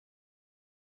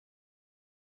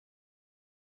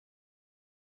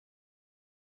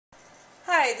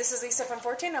Hi, this is Lisa from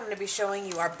Fortte, and I'm going to be showing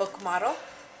you our book model,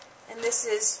 and this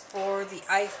is for the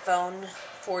iPhone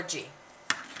 4G.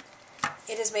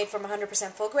 It is made from 100%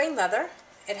 full grain leather.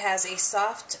 It has a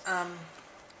soft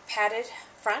padded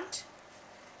front.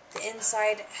 The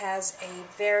inside has a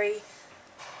very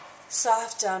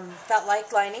soft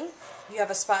felt-like lining. You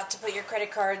have a spot to put your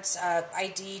credit cards,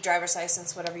 ID, driver's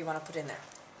license, whatever you want to put in there.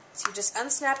 So you just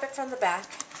unsnap it from the back,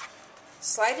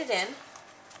 slide it in,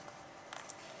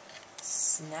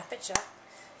 snap it shut.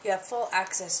 You have full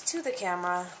access to the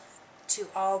camera, to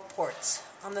all ports,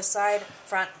 on the side,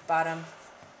 front, bottom.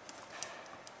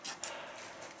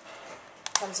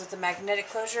 Comes with the magnetic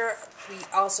closure. We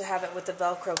also have it with the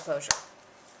Velcro closure.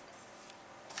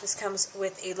 This comes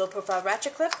with a low-profile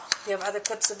ratchet clip. We have other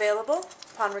clips available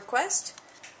upon request.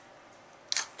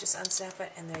 Just unsnap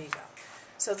it, and there you go.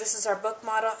 So this is our book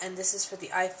model, and this is for the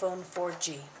iPhone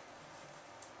 4G.